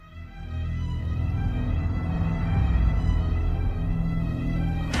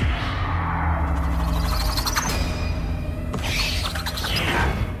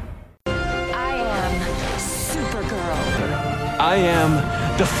I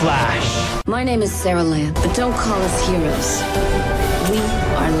am the Flash. My name is Sarah Lance, but don't call us heroes. We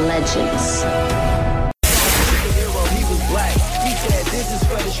are legends. He was black. He said, "This is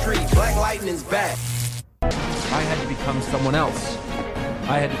for the street. Black Lightning's back." I had to become someone else.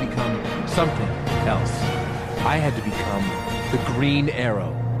 I had to become something else. I had to become the Green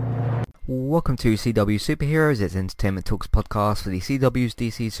Arrow. Welcome to CW Superheroes, it's Entertainment Talks podcast for the CW's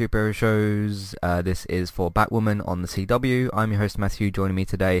DC superhero shows. This is for Batwoman on the CW. I'm your host Matthew. Joining me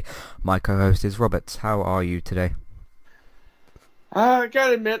today, my co-host is Robert. How are you today? I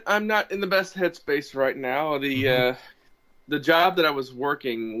gotta admit, I'm not in the best headspace right now. The job that I was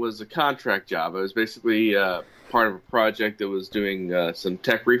working was a contract job. I was basically part of a project that was doing some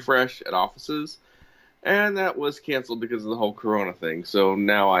tech refresh at offices. And that was canceled because of the whole Corona thing. So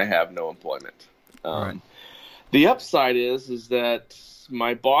now I have no employment. Right. The upside is that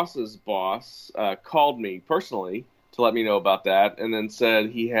my boss's boss called me personally to let me know about that, and then said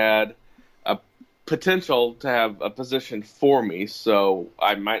he had a potential to have a position for me. So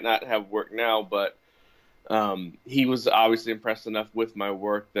I might not have work now, but he was obviously impressed enough with my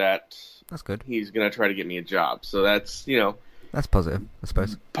work that That's good. he's going to try to get me a job. So that's, That's positive, I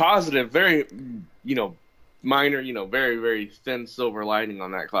suppose. positive, very, minor, very, very thin silver lining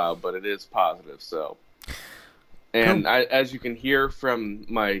on that cloud, but it is positive. So, and Cool. as you can hear from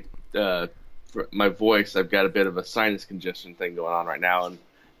my voice, I've got a bit of a sinus congestion thing going on right now, and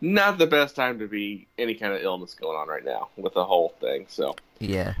not the best time to be any kind of illness going on right now with the whole thing. So,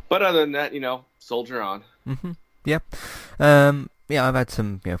 Yeah. but other than that, soldier on. Mm-hmm. Yep. Yeah, I've had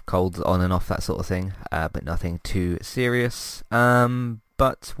some colds on and off, that sort of thing, but nothing too serious.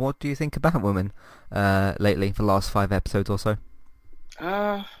 But what do you think about Batwoman lately, for the last 5 episodes or so?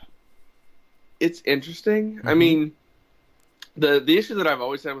 It's interesting. Mm-hmm. I mean, the issue that I've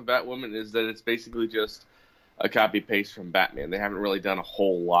always had with Batwoman is that it's basically just a copy paste from Batman. They haven't really done a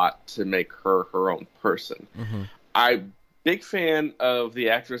whole lot to make her own person. Mm-hmm. I'm big fan of the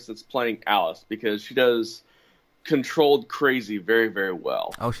actress that's playing Alice because she does controlled crazy very, very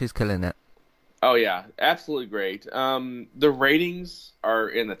well. Oh, she's killing it. Oh yeah, absolutely great. The ratings are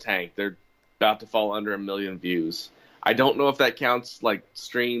in the tank. They're about to fall under 1 million views. I don't know if that counts like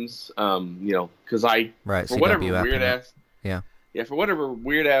streams, because Right, for CW whatever app weird and that. ass, Yeah. for whatever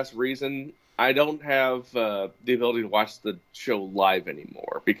weird ass reason, I don't have the ability to watch the show live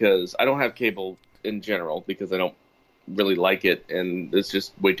anymore because I don't have cable in general because I don't really like it and it's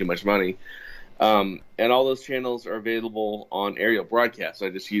just way too much money. And all those channels are available on aerial broadcast. So I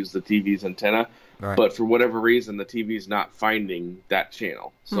just use the TV's antenna. Right. But for whatever reason, the TV's not finding that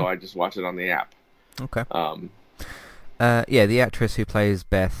channel. So I just watch it on the app. Okay. Yeah, the actress who plays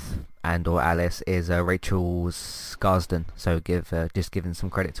Beth and or Alice is Rachel Scarsden. So just giving some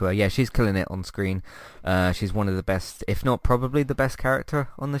credit to her. Yeah, she's killing it on screen. She's one of the best, if not probably the best character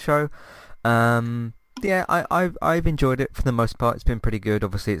on the show. Yeah, I've enjoyed it for the most part. It's been pretty good.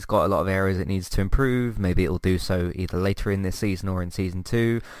 Obviously, it's got a lot of areas it needs to improve. Maybe it'll do so either later in this season or in season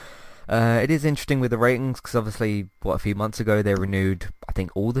 2. It is interesting with the ratings because obviously, a few months ago they renewed, I think,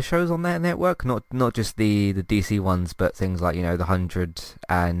 all the shows on that network, not just the DC ones, but things like the 100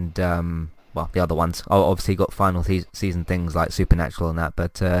 and the other ones. Obviously, got final season things like Supernatural and that,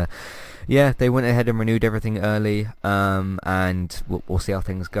 but yeah, they went ahead and renewed everything early, and we'll see how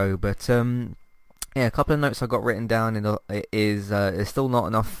things go, but. Yeah, a couple of notes I got written down is it's still not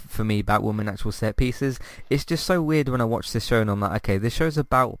enough for me Batwoman actual set pieces. It's just so weird when I watch this show and I'm like, okay, this show's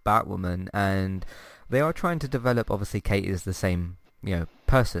about Batwoman and they are trying to develop, obviously Kate is the same,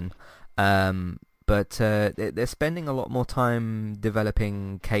 person, but they're spending a lot more time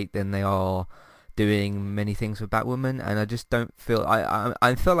developing Kate than they are doing many things with Batwoman, and I just don't feel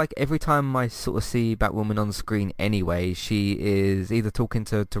I feel like every time I sort of see Batwoman on screen anyway, she is either talking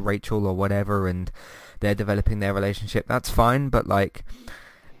to Rachel or whatever, and they're developing their relationship. That's fine, but like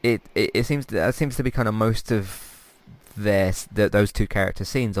it seems to be kind of most of those two character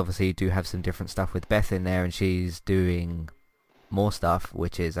scenes. Obviously, you do have some different stuff with Beth in there, and she's doing more stuff,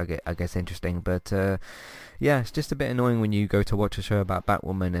 which is I guess interesting, but yeah, it's just a bit annoying when you go to watch a show about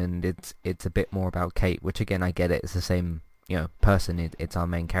Batwoman and it's a bit more about Kate, which again I get it, it's the same person, it's our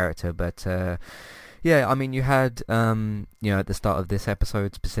main character, but yeah, I mean you had at the start of this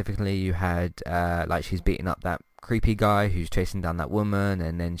episode specifically, you had like she's beating up that creepy guy who's chasing down that woman,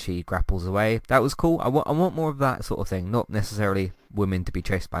 and then she grapples away. That was cool. I want more of that sort of thing, not necessarily women to be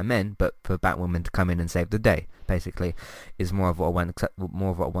chased by men, but for Batwoman to come in and save the day, basically, is more of what I want,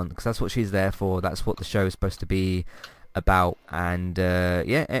 because that's what she's there for. That's what the show is supposed to be about. And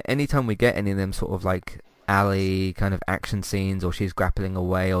yeah, anytime we get any of them sort of like alley kind of action scenes, or she's grappling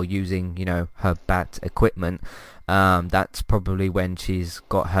away or using, her bat equipment, that's probably when she's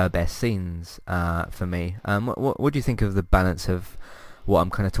got her best scenes for me. What do you think of the balance of what I'm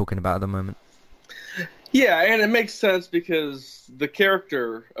kind of talking about at the moment? Yeah, and it makes sense because the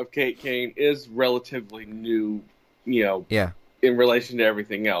character of Kate Kane is relatively new, Yeah. in relation to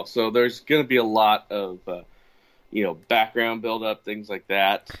everything else. So there's going to be a lot of, background build-up, things like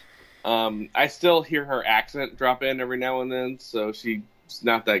that. I still hear her accent drop in every now and then, so she's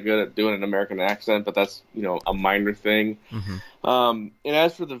not that good at doing an American accent, but that's, a minor thing. Mm-hmm. And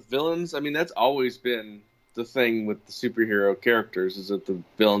as for the villains, I mean, that's always been the thing with the superhero characters, is that the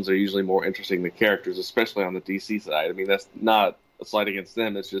villains are usually more interesting than characters, especially on the DC side. I mean, that's not a slight against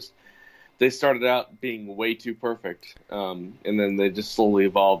them. It's just they started out being way too perfect, and then they just slowly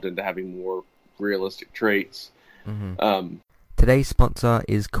evolved into having more realistic traits. Mm-hmm. Today's sponsor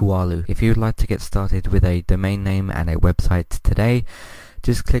is Kualu. If you'd like to get started with a domain name and a website today,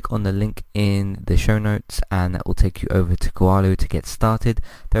 just click on the link in the show notes and that will take you over to Kualu to get started.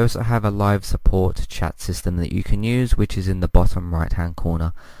 They also have a live support chat system that you can use, which is in the bottom right hand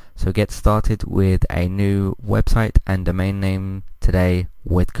corner. So get started with a new website and domain name today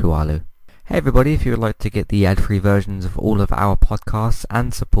with Kualu. Hey everybody, if you would like to get the ad-free versions of all of our podcasts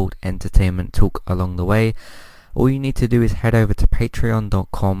and support Entertainment Talk along the way, all you need to do is head over to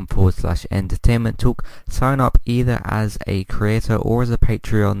patreon.com/entertainment talk. Sign up either as a creator or as a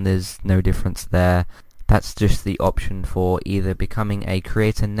Patreon. There's no difference there. That's just the option for either becoming a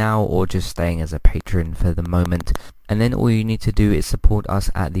creator now or just staying as a patron for the moment. And then all you need to do is support us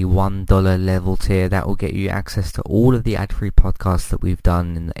at the $1 level tier. That will get you access to all of the ad-free podcasts that we've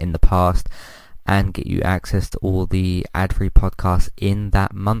done in the past, and get you access to all the ad-free podcasts in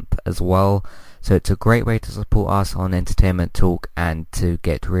that month as well. So it's a great way to support us on Entertainment Talk and to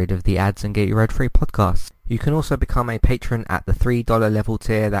get rid of the ads and get your ad-free podcasts. You can also become a patron at the $3 level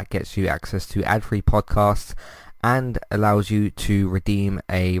tier. That gets you access to ad-free podcasts and allows you to redeem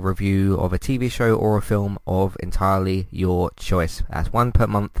a review of a TV show or a film of entirely your choice. That's one per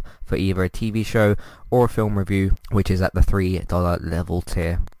month for either a TV show or a film review, which is at the $3 level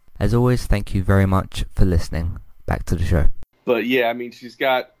tier. As always, thank you very much for listening. Back to the show. But yeah, I mean,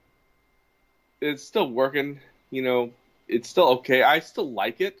 it's still working, it's still okay. I still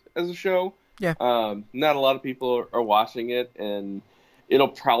like it as a show. Yeah. Not a lot of people are watching it, and it'll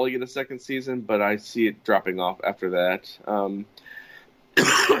probably get a second season, but I see it dropping off after that.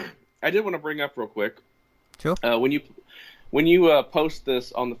 I did want to bring up real quick. Sure. When you post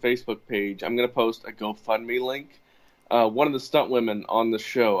this on the Facebook page, I'm going to post a GoFundMe link. One of the stunt women on the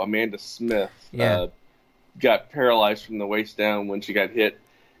show, Amanda Smith, got paralyzed from the waist down when she got hit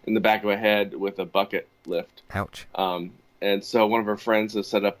in the back of her head with a bucket lift. Ouch. And so one of her friends has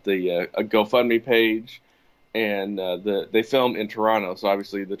set up a GoFundMe page, and they film in Toronto. So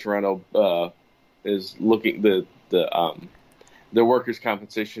obviously the Toronto is looking the Workers'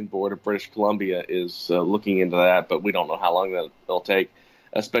 Compensation Board of British Columbia is looking into that, but we don't know how long that'll take,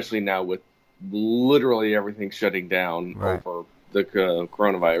 especially now with literally everything shutting down over the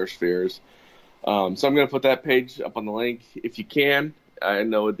coronavirus fears. So I'm going to put that page up on the link if you can. I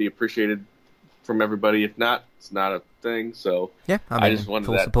know it'd be appreciated from everybody. If not, it's not a thing. So yeah, I just wanted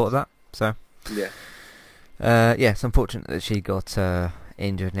full support of that. So yeah, it's unfortunate that she got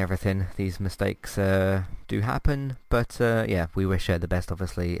injured and everything. These mistakes do happen, but we wish her the best,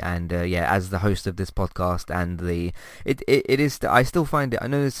 obviously. And as the host of this podcast, and it is. I still find it. I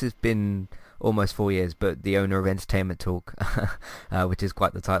know this has been almost 4 years, but the owner of Entertainment Talk, which is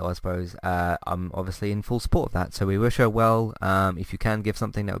quite the title, I suppose. I'm obviously in full support of that, so we wish her well. If you can give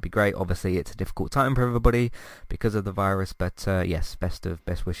something, that would be great. Obviously, it's a difficult time for everybody because of the virus, but yes, best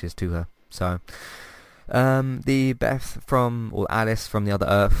wishes to her. So, the Alice from the Other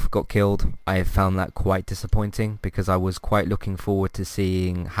Earth got killed. I found that quite disappointing because I was quite looking forward to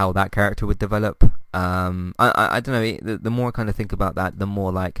seeing how that character would develop. I don't know. The more I kind of think about that, the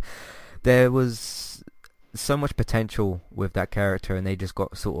more like there was so much potential with that character, and they just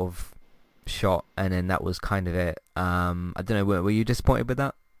got sort of shot, and then that was kind of it. I don't know, were you disappointed with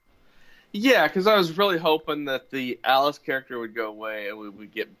that? Yeah, because I was really hoping that the Alice character would go away and we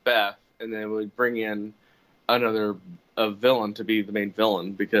would get Beth, and then we'd bring in a villain to be the main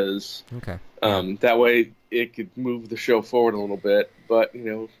villain, because that way it could move the show forward a little bit. But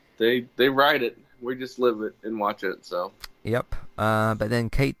they write it, we just live it and watch it. So yep. But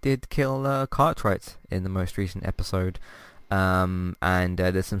then Kate did kill Cartwright in the most recent episode, and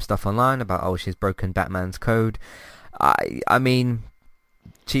there's some stuff online about she's broken Batman's code. I mean,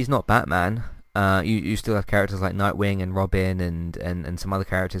 she's not Batman. you still have characters like Nightwing and Robin and some other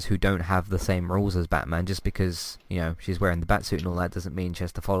characters who don't have the same rules as Batman. Just because, you know, she's wearing the Batsuit and all that doesn't mean she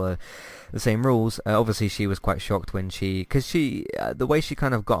has to follow the same rules. Obviously, she was quite shocked when because the way she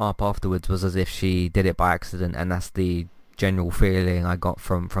kind of got up afterwards was as if she did it by accident, and that's the general feeling I got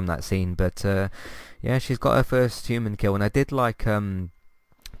from that scene. But yeah, she's got her first human kill, and I did like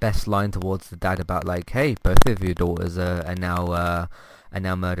Beth's line towards the dad about like, hey, both of your daughters are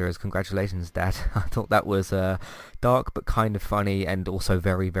now murderers. Congratulations, Dad. I thought that was dark but kind of funny, and also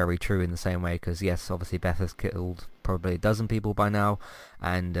very, very true in the same way, because yes, obviously Beth has killed probably a dozen people by now,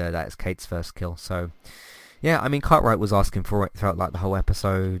 and that is Kate's first kill. So yeah, I mean, Cartwright was asking for it throughout like the whole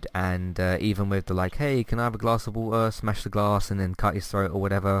episode, and even with the like, hey, can I have a glass of water, smash the glass and then cut his throat or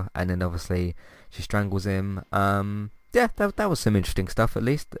whatever, and then obviously she strangles him. Yeah, that was some interesting stuff. At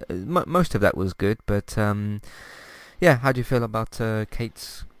least most of that was good, but yeah, how do you feel about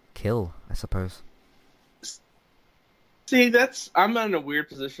Kate's kill, I suppose? See, I'm in a weird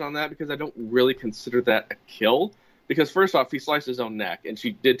position on that, because I don't really consider that a kill. Because first off, he sliced his own neck, and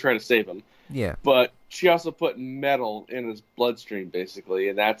she did try to save him. Yeah. But she also put metal in his bloodstream, basically,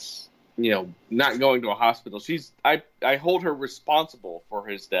 and that's, you know, not going to a hospital. I hold her responsible for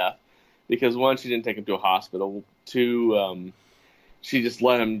his death, because one, she didn't take him to a hospital. Two, she just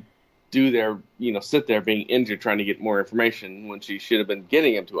let him sit there being injured, trying to get more information when she should have been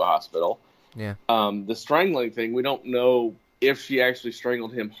getting him to a hospital. Yeah. The strangling thing, we don't know if she actually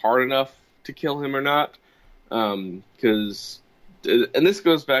strangled him hard enough to kill him or not. Because, and this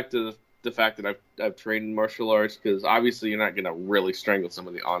goes back to the fact that I've trained in martial arts, because obviously you're not going to really strangle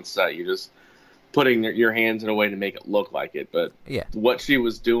somebody on set. You're just putting your hands in a way to make it look like it. But yeah, what she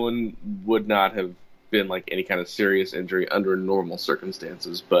was doing would not have been like any kind of serious injury under normal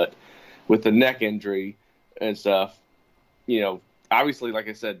circumstances. But with the neck injury and stuff, you know, obviously, like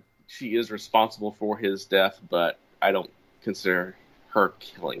I said, she is responsible for his death, but I don't consider her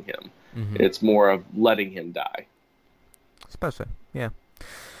killing him. Mm-hmm. It's more of letting him die. I suppose so, yeah.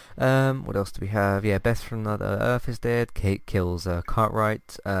 What else do we have? Yeah, Beth from Another Earth is dead. Kate kills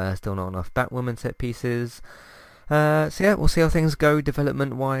Cartwright. Still not enough Batwoman set pieces. So yeah, we'll see how things go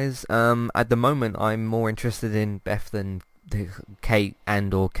development-wise. At the moment, I'm more interested in Beth than Kate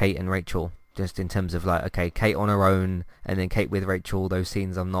and Rachel. Just in terms of like, okay, Kate on her own, and then Kate with Rachel. Those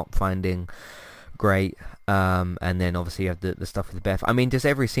scenes I'm not finding great. And then obviously you have the stuff with Beth. I mean, just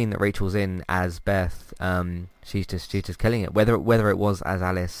every scene that Rachel's in as Beth, she's just killing it. Whether it was as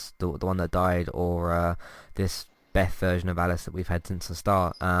Alice, the one that died, or this Beth version of Alice that we've had since the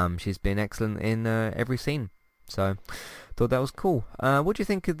start, she's been excellent in every scene. So thought that was cool. What do you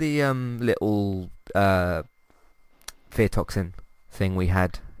think of the little fear toxin thing we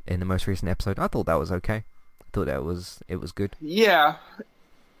had in the most recent episode? I thought that was okay. I thought that it was good. Yeah.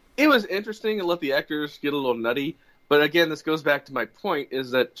 It was interesting and let the actors get a little nutty. But again, this goes back to my point,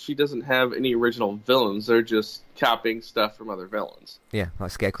 is that she doesn't have any original villains. They're just copying stuff from other villains. Yeah,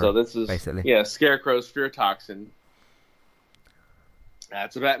 like Scarecrow. So this is basically. Yeah, Scarecrow's fear toxin.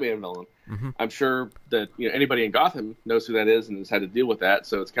 That's a Batman villain. Mm-hmm. I'm sure that anybody in Gotham knows who that is and has had to deal with that,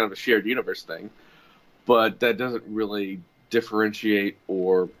 so it's kind of a shared universe thing. But that doesn't really differentiate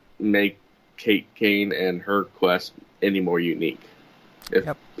or make Kate Kane and her quest any more unique. If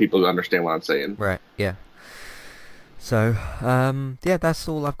people understand what I'm saying. Right, yeah. So, yeah, that's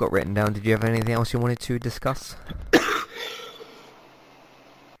all I've got written down. Did you have anything else you wanted to discuss?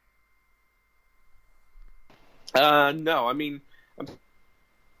 No, I mean, I'm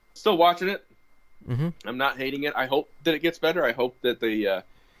still watching it. Mm-hmm. I'm not hating it. I hope that it gets better. I hope that they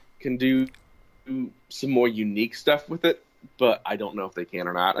can do some more unique stuff with it, but I don't know if they can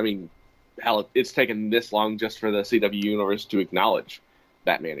or not. I mean, hell, it's taken this long just for the CW universe to acknowledge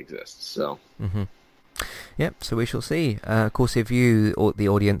Batman exists, so. Mm-hmm. Yep, so we shall see. Of course, if you or the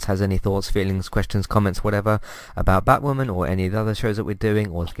audience has any thoughts, feelings, questions, comments, whatever, about Batwoman or any of the other shows that we're doing,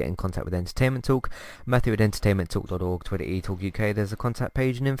 or to get in contact with Entertainment Talk, Matthew at entertainmenttalk.org, Twitter eTalk UK, there's a contact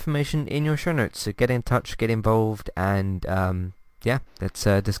page and information in your show notes, so get in touch, get involved, and yeah, let's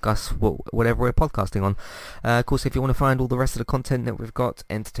discuss whatever we're podcasting on. Of course, if you want to find all the rest of the content that we've got,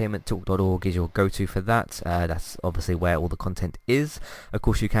 entertainmenttalk.org is your go-to for that. That's obviously where all the content is. Of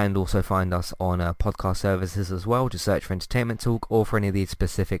course, you can also find us on podcast services as well. Just search for Entertainment Talk or for any of these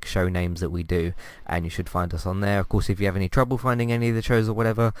specific show names that we do, and you should find us on there. Of course, if you have any trouble finding any of the shows or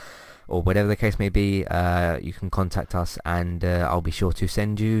whatever, or whatever the case may be, you can contact us, and I'll be sure to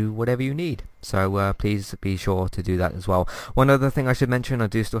send you whatever you need. So please be sure to do that as well. One other thing I should mention, I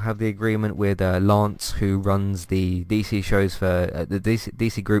do still have the agreement with Lance, who runs the DC shows for the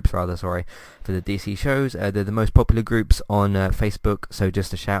DC groups rather, sorry, for the DC shows. They're the most popular groups on Facebook, so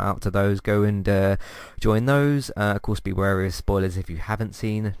just a shout out to those. Go and join those. Of course, be wary of spoilers if you haven't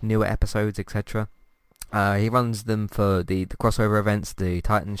seen newer episodes, etc. He runs them for the crossover events, the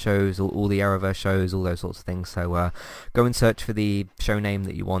Titan shows, all the Arrowverse shows, all those sorts of things. So go and search for the show name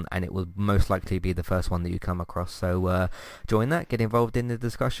that you want, and it will most likely be the first one that you come across. So join that, get involved in the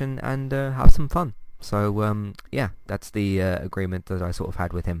discussion, and have some fun. So yeah, that's the agreement that I sort of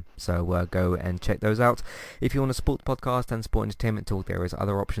had with him. So go and check those out. If you want to support the podcast and support Entertainment Talk, there is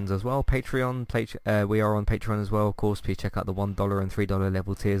other options as well. Patreon, we are on Patreon as well. Of course, please check out the $1 and $3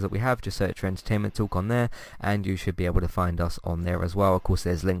 level tiers that we have. Just search for Entertainment Talk on there, and you should be able to find us on there as well. Of course,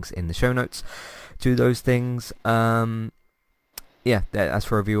 there's links in the show notes to those things. Yeah, as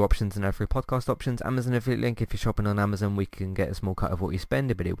for review options and every podcast options, Amazon affiliate link. If you're shopping on Amazon, we can get a small cut of what you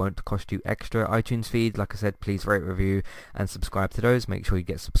spend, but it won't cost you extra. iTunes feed, like I said, please rate, review, and subscribe to those. Make sure you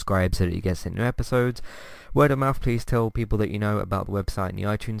get subscribed so that you get sent new episodes. Word of mouth, please tell people that you know about the website and the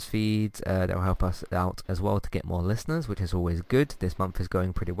iTunes feeds. That will help us out as well to get more listeners, which is always good. This month is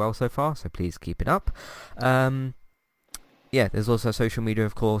going pretty well so far, so please keep it up. Yeah, there's also social media,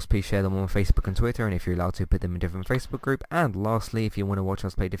 of course. Please share them on Facebook and Twitter, and if you're allowed to, put them in different Facebook group. And lastly, if you want to watch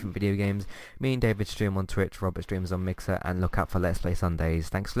us play different video games, me and David stream on Twitch, Robert streams on Mixer, and look out for Let's Play Sundays.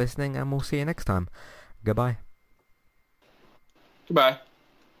 Thanks for listening, and we'll see you next time. Goodbye. Goodbye.